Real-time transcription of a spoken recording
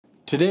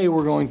Today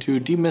we're going to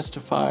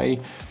demystify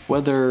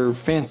whether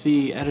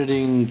fancy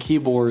editing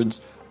keyboards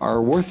are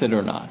worth it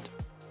or not.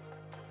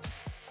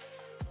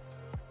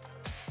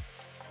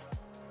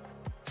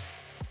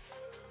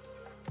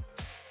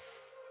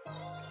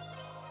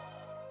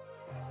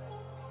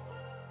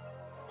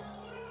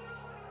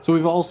 So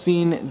we've all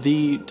seen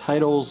the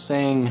titles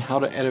saying how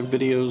to edit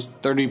videos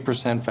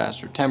 30%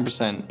 faster,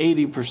 10%,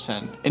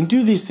 80%. And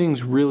do these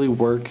things really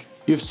work?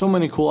 You have so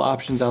many cool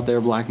options out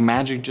there.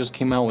 Blackmagic just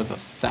came out with a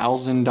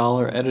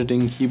 $1,000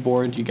 editing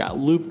keyboard. You got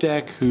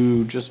Loupedeck,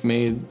 who just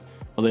made,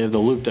 well, they have the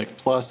Loupedeck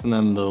Plus and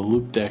then the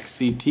Loupedeck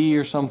CT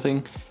or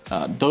something.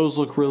 Those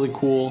look really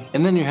cool.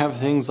 And then you have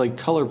things like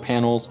color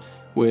panels,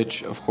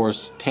 which of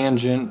course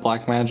Tangent,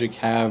 Blackmagic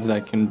have,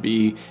 that can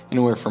be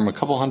anywhere from a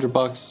couple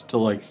 $100 to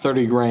like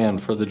 30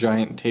 grand for the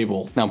giant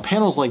table. Now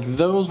panels like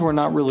those we're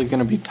not really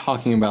gonna be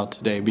talking about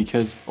today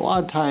because a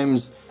lot of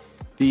times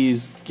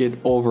these get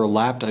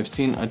overlapped. I've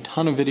seen a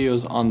ton of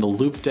videos on the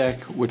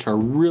Loupedeck, which are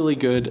really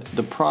good.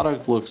 The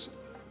product looks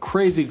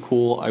crazy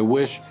cool. I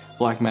wish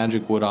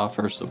Blackmagic would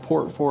offer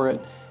support for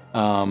it.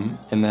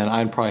 And then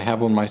I'd probably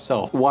have one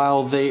myself.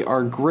 While they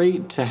are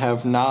great to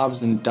have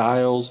knobs and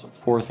dials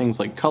for things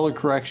like color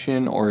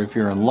correction, or if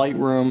you're in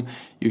Lightroom,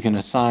 you can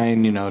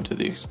assign, to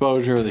the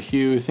exposure, the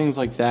hue, things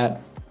like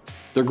that.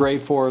 They're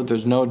great for,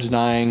 there's no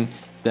denying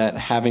that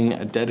having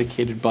a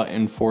dedicated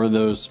button for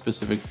those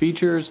specific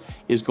features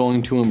is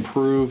going to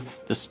improve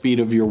the speed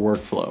of your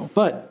workflow.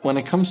 But when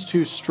it comes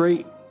to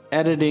straight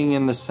editing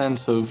in the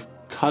sense of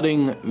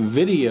cutting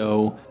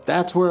video,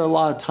 that's where a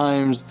lot of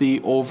times the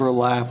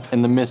overlap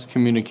and the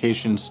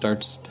miscommunication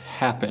starts to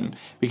happen.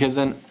 Because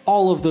then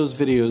all of those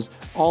videos,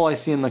 all I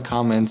see in the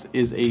comments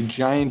is a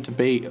giant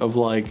debate of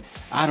like,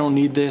 I don't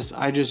need this,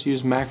 I just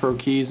use macro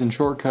keys and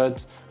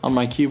shortcuts on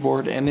my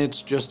keyboard and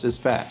it's just as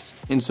fast.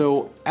 And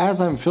so as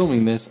I'm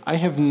filming this, I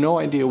have no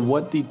idea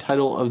what the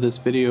title of this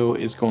video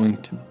is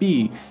going to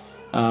be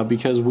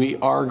because we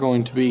are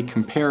going to be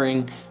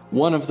comparing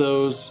one of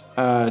those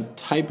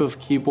type of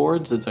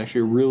keyboards. It's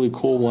actually a really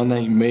cool one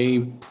that you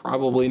may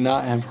probably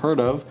not have heard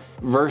of,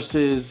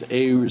 versus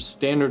a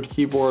standard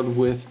keyboard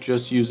with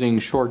just using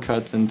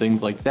shortcuts and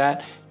things like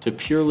that to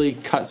purely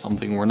cut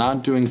something. We're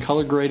not doing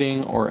color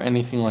grading or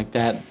anything like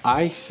that.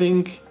 I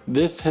think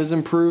this has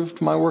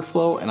improved my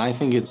workflow and I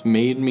think it's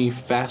made me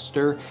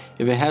faster.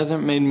 If it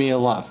hasn't made me a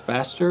lot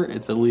faster,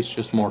 it's at least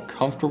just more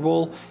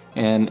comfortable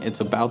and it's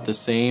about the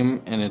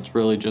same, and it's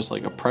really just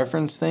like a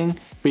preference thing.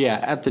 But yeah,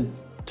 at the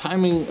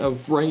timing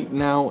of right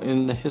now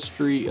in the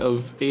history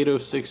of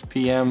 8:06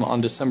 p.m.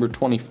 on December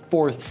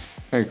 24th,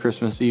 Merry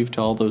Christmas Eve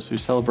to all those who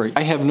celebrate,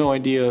 I have no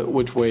idea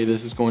which way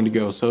this is going to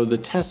go. So the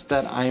test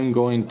that I'm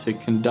going to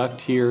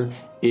conduct here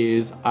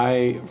is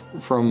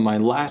from my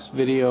last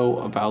video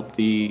about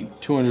the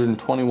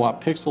 220 watt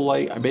pixel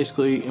light, I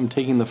basically am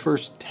taking the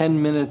first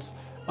 10 minutes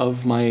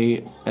of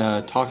my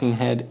talking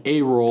head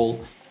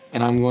A-roll,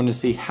 and I'm going to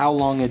see how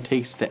long it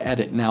takes to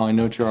edit. Now I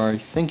know what you're already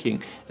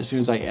thinking. As soon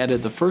as I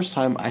edit the first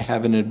time, I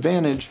have an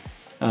advantage,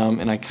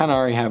 and I kind of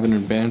already have an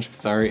advantage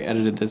because I already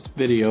edited this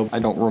video. I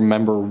don't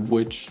remember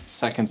which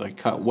seconds I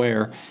cut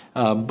where,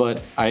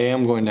 but I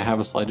am going to have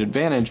a slight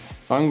advantage.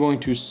 So I'm going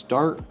to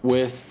start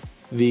with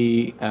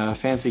the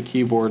fancy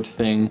keyboard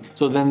thing.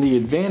 So then the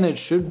advantage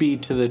should be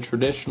to the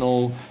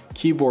traditional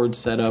keyboard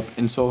setup,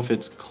 and so if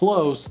it's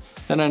close,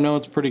 then I know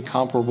it's pretty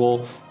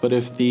comparable. But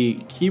if the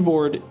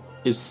keyboard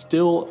is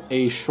still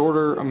a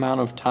shorter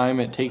amount of time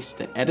it takes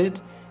to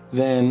edit,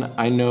 then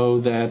I know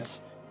that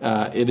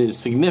it is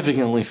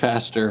significantly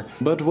faster.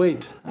 But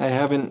wait, I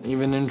haven't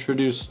even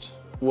introduced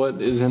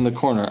what is in the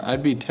corner.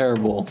 I'd be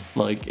terrible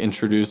like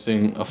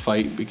introducing a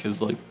fight,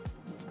 because like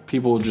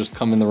people would just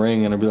come in the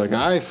ring and I'd be like,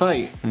 I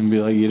fight, and be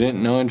like, you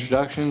didn't know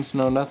introductions,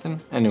 no nothing.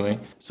 Anyway,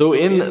 so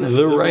in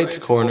the right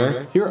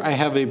corner, here I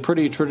have a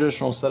pretty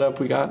traditional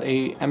setup. We got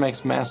a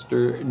MX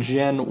Master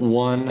Gen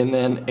 1 and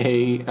then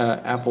a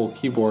Apple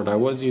keyboard. I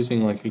was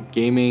using like a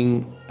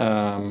gaming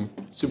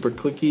super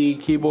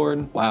clicky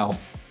keyboard. Wow.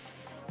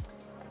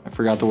 I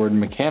forgot the word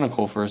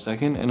mechanical for a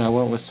second and I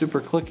went with super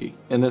clicky.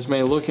 And this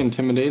may look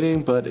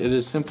intimidating, but it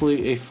is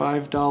simply a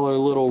 $5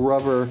 little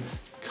rubber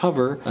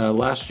cover.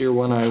 Last year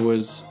when I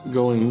was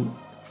going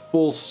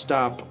full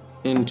stop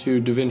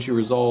into Davinci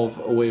Resolve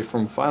away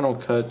from Final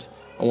Cut,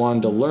 I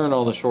wanted to learn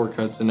all the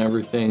shortcuts and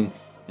everything,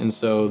 and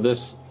so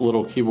this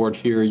little keyboard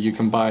here you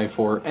can buy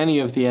for any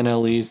of the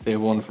NLEs. They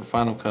have one for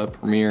Final Cut,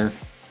 Premiere,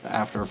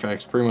 After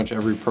Effects, pretty much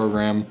every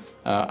program.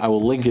 I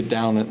will link it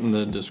down in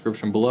the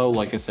description below.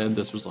 Like I said,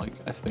 this was like,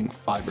 I think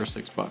 $5 or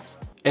 $6.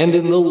 And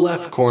in the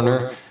left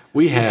corner,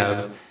 we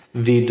have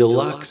the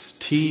Deluxe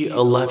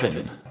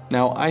T11.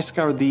 Now, I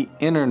scoured the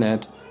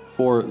internet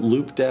for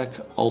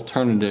Loupedeck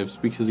alternatives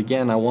because,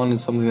 again, I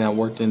wanted something that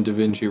worked in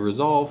Davinci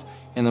Resolve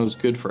and that was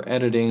good for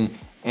editing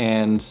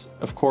And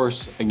of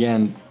course,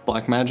 again,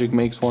 Blackmagic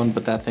makes one,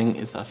 but that thing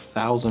is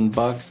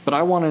 $1,000. But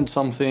I wanted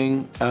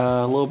something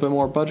a little bit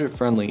more budget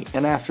friendly.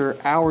 And after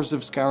hours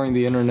of scouring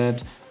the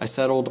internet, I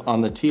settled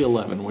on the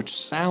T11, which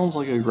sounds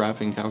like a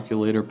graphing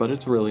calculator, but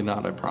it's really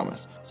not, I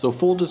promise. So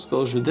full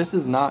disclosure, this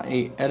is not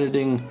a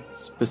editing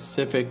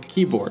specific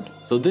keyboard.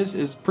 So this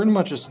is pretty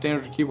much a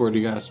standard keyboard.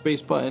 You got a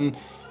space button,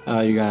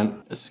 you got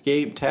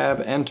escape,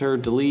 tab, enter,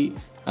 delete,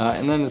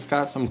 and then it's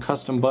got some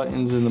custom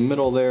buttons in the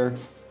middle there.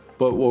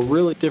 But what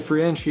really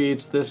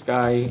differentiates this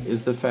guy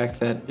is the fact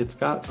that it's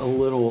got a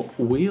little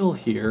wheel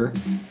here,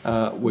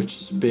 which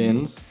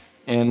spins.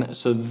 And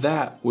so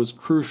that was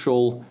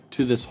crucial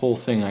to this whole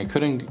thing. I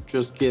couldn't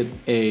just get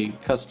a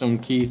custom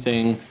key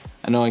thing.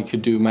 I know I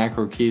could do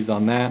macro keys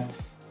on that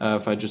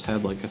if I just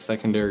had like a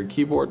secondary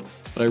keyboard,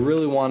 but I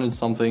really wanted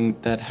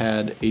something that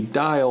had a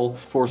dial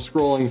for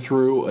scrolling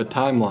through a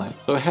timeline.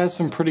 So it has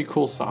some pretty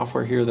cool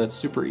software here that's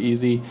super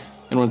easy.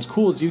 And what's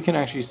cool is you can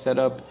actually set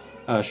up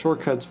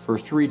shortcuts for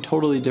 3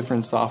 totally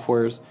different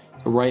softwares.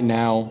 So right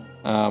now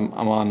I'm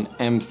on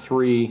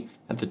M3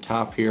 at the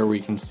top here. We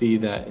can see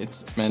that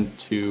it's meant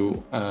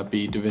to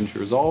be Davinci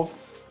Resolve,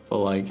 but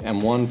like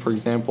M1 for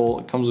example,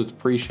 it comes with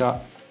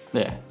pre-shot.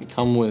 Yeah, it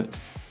comes with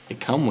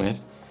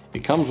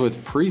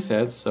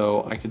presets,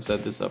 so I could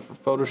set this up for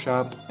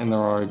Photoshop and there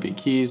are already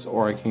keys,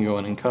 or I can go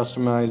in and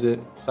customize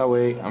it. So that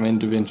way I'm in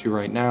Davinci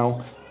right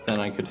now, then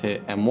I could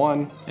hit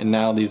M1 and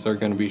now these are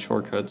going to be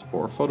shortcuts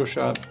for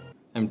Photoshop.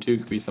 M2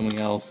 could be something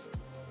else.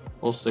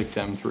 We'll stick to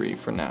M3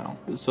 for now.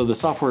 So the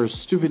software is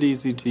stupid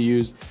easy to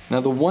use.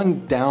 Now the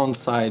one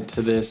downside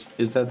to this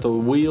is that the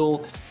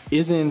wheel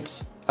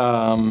isn't,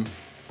 you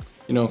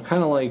know,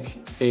 kind of like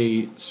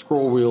a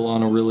scroll wheel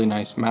on a really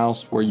nice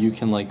mouse where you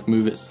can like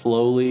move it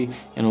slowly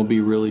and it'll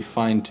be really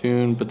fine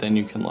tuned, but then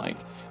you can like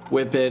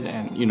whip it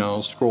and, you know,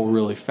 scroll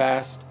really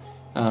fast.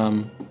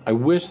 I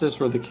wish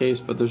this were the case,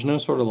 but there's no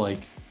sort of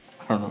like,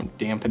 I don't know,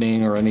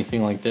 dampening or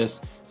anything like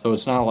this. So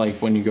it's not like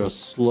when you go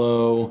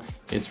slow,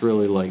 it's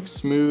really like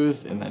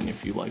smooth. And then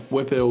if you like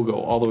whip it, it'll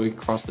go all the way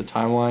across the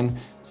timeline.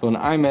 So when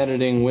I'm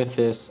editing with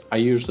this, I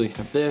usually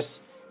have this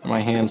and my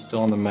hand's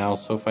still on the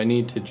mouse. So if I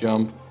need to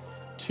jump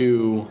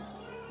to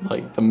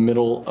like the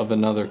middle of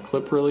another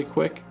clip really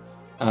quick,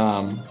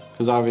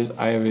 because obviously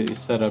I have it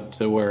set up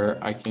to where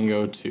I can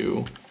go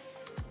to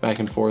back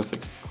and forth the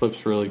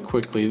clips really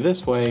quickly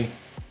this way.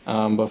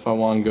 But if I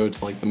want to go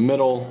to like the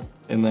middle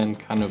and then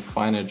kind of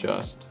fine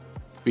adjust,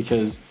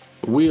 because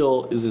the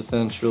wheel is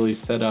essentially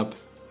set up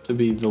to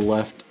be the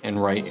left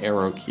and right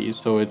arrow keys,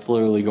 so it's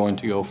literally going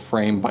to go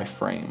frame by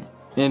frame.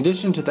 In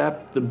addition to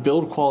that, the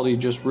build quality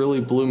just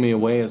really blew me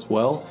away as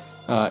well.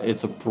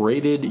 It's a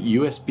braided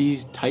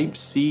USB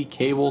Type-C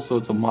cable, so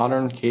it's a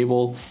modern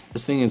cable.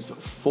 This thing is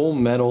full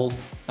metal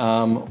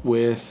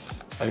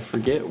with, I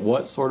forget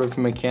what sort of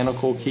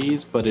mechanical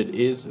keys, but it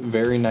is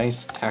very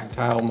nice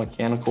tactile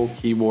mechanical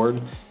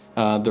keyboard.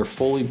 They're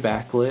fully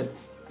backlit.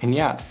 And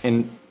yeah,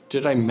 and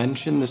did I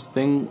mention this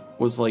thing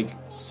was like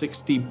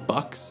 60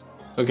 bucks?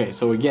 Okay,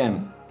 so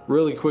again,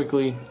 really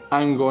quickly,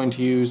 I'm going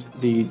to use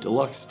the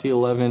Deluxe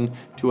T11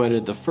 to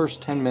edit the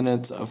first 10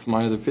 minutes of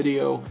my other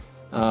video.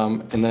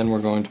 And then we're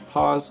going to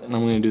pause and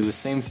I'm going to do the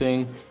same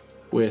thing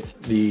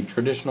with the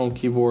traditional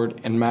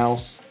keyboard and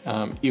mouse.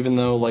 Even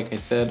though, like I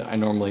said, I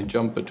normally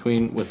jump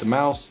between with the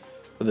mouse,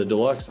 for the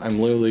Deluxe, I'm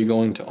literally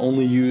going to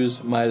only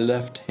use my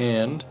left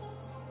hand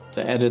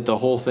to edit the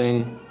whole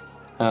thing.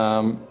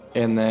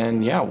 And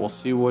then, yeah, we'll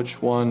see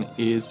which one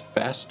is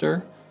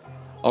faster.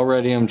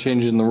 Already I'm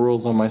changing the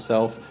rules on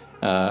myself.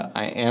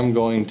 I am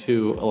going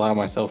to allow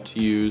myself to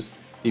use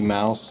the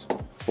mouse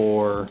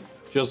for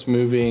just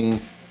moving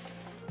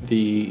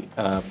the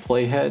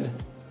playhead,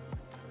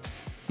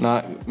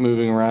 not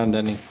moving around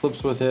any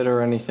clips with it or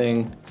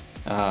anything.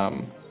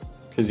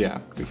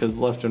 Because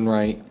left and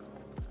right,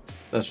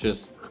 that's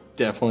just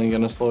definitely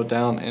gonna slow it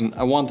down. And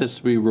I want this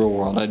to be real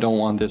world. I don't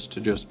want this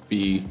to just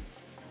be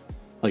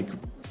like,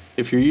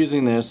 if you're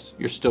using this,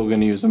 you're still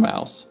gonna use a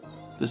mouse.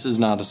 This is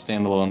not a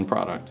standalone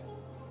product.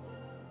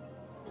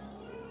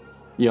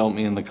 Yell at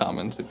me in the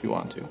comments if you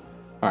want to.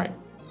 All right,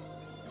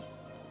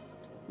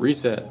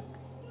 reset,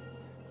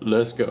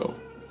 let's go.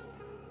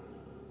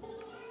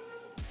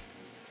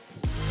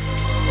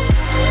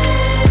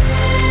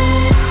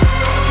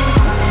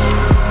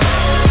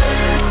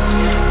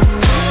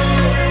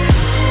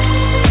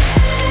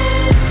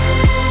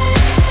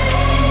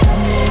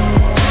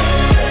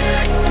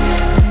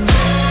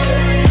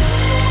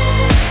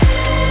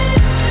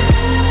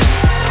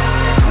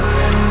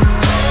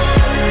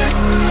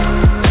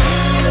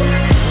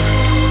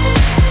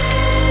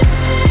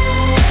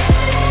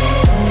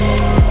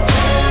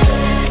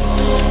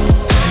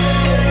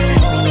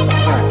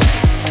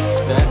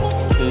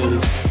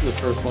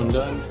 First one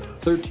done,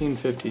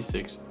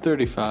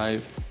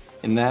 1356.35,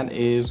 and that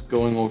is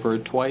going over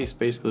it twice,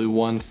 basically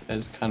once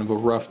as kind of a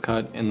rough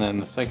cut, and then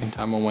the second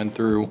time I went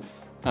through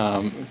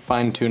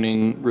fine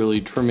tuning, really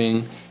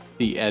trimming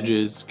the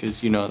edges,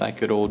 because you know that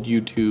good old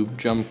YouTube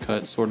jump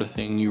cut sort of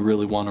thing, you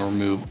really want to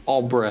remove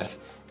all breath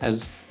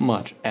as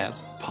much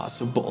as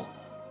possible.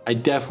 I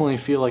definitely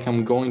feel like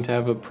I'm going to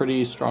have a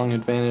pretty strong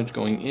advantage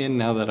going in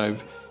now that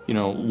I've, you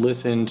know,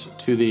 listened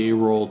to the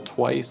A-roll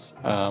twice.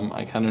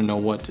 I kind of know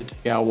what to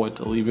take out, what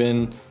to leave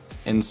in.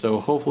 And so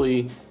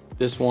hopefully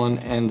this one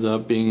ends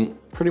up being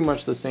pretty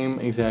much the same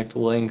exact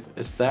length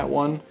as that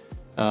one.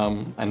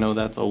 I know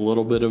that's a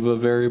little bit of a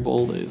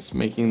variable, is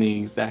making the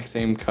exact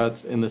same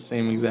cuts in the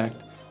same exact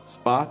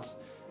spots.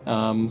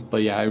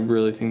 But yeah, I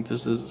really think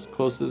this is as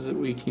close as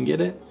we can get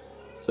it.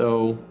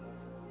 So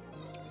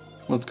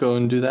let's go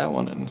and do that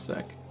one in a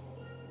sec.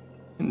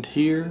 And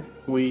here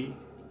we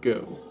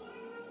go.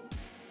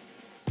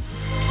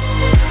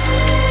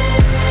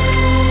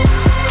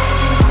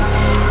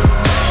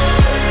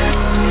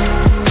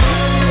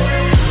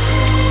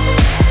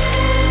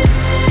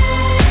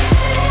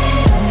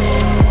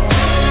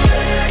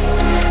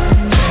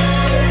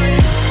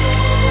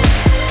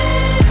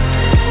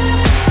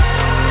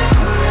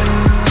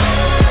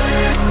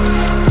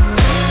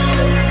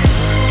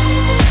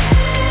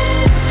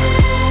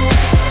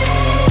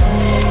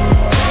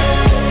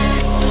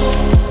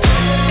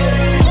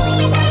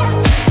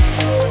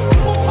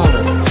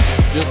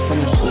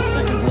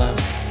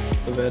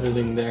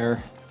 Editing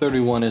there.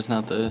 31 is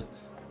not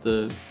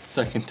the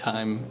second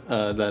time,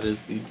 that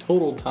is the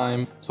total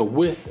time. So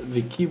with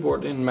the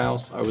keyboard and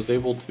mouse, I was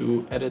able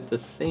to edit the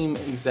same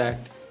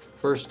exact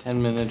first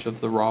 10 minutes of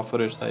the raw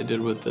footage that I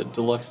did with the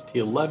Deluxe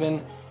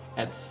T11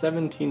 at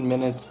 17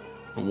 minutes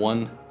and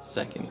 1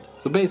 second.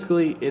 So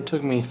basically it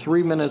took me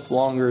 3 minutes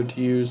longer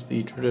to use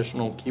the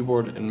traditional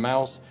keyboard and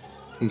mouse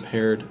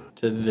compared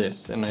to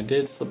this. And I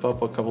did slip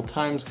up a couple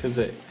times because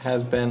it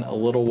has been a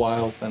little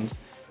while since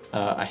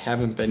I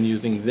haven't been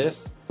using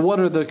this. What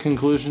are the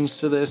conclusions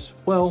to this?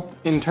 Well,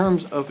 in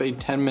terms of a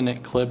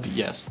 10-minute clip,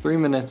 yes, 3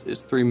 minutes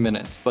is 3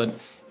 minutes. But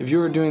if you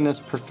are doing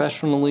this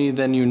professionally,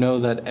 then you know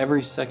that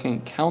every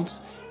second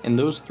counts, and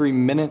those 3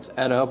 minutes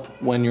add up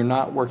when you're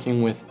not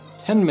working with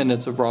 10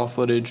 minutes of raw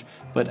footage,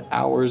 but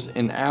hours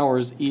and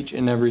hours each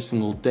and every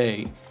single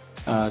day.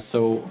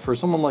 So for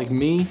someone like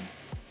me,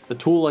 a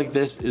tool like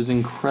this is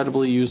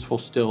incredibly useful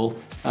still,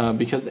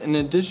 because in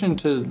addition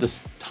to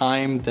this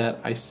time that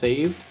I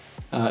saved,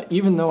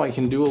 even though I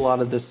can do a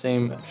lot of the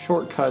same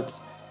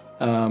shortcuts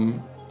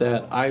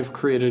that I've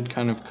created,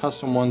 kind of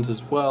custom ones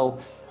as well,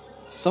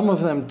 some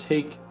of them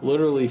take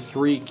literally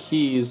 3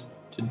 keys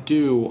to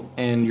do,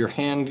 and your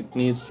hand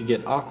needs to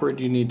get awkward.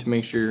 You need to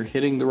make sure you're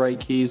hitting the right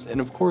keys, and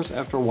of course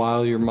after a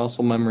while your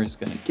muscle memory is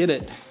going to get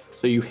it,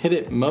 so you hit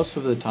it most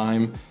of the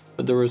time.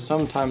 But there was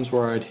some times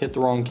where I'd hit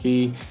the wrong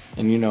key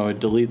and, you know, I'd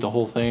delete the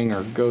whole thing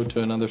or go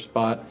to another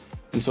spot,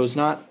 and so it's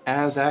not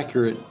as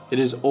accurate. It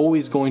is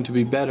always going to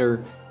be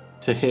better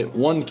to hit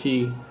 1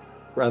 key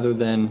rather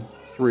than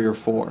 3 or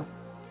 4.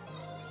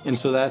 And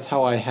so that's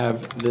how I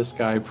have this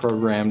guy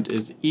programmed,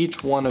 is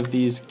each one of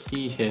these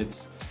key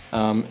hits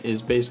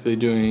is basically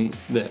doing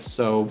this.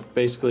 So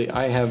basically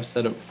I have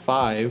set up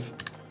 5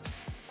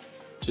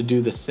 to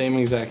do the same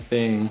exact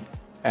thing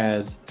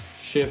as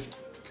Shift,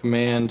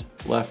 Command,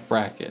 left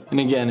bracket. And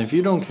again, if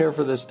you don't care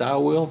for this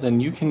dial wheel, then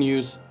you can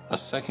use a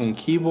second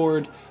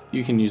keyboard,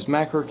 you can use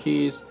macro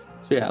keys.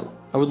 So yeah,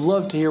 I would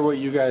love to hear what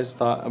you guys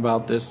thought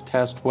about this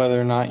test, whether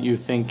or not you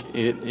think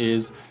it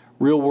is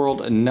real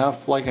world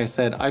enough. Like I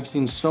said, I've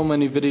seen so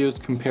many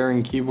videos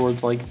comparing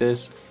keyboards like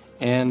this,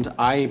 and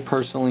I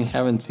personally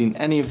haven't seen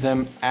any of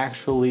them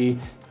actually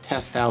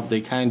test out.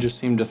 They kind of just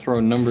seem to throw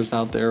numbers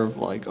out there of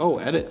like, oh,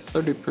 edit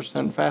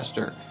 30%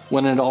 faster,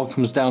 when it all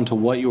comes down to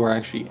what you are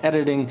actually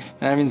editing.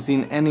 And I haven't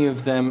seen any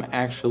of them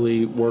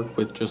actually work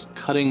with just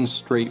cutting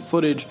straight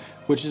footage,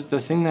 which is the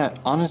thing that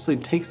honestly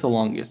takes the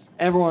longest.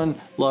 Everyone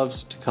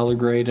loves to color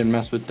grade and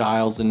mess with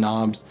dials and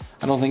knobs.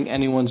 I don't think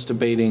anyone's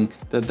debating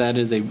that that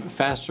is a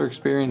faster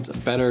experience, a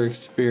better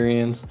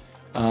experience,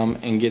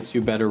 and gets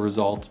you better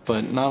results,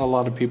 but not a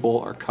lot of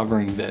people are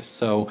covering this.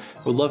 So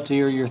I would love to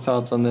hear your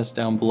thoughts on this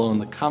down below in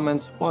the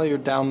comments. While you're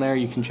down there,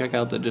 you can check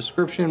out the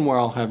description where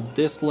I'll have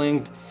this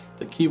linked,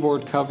 the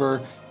keyboard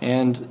cover,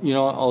 and you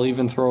know, I'll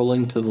even throw a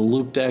link to the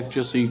loop deck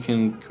just so you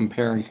can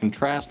compare and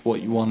contrast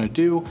what you want to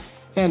do.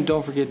 And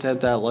don't forget to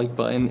hit that like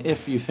button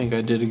if you think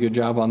I did a good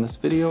job on this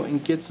video,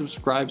 and get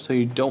subscribed so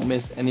you don't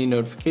miss any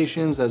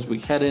notifications as we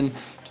head into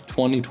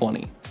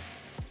 2020.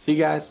 See you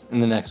guys in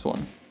the next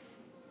one.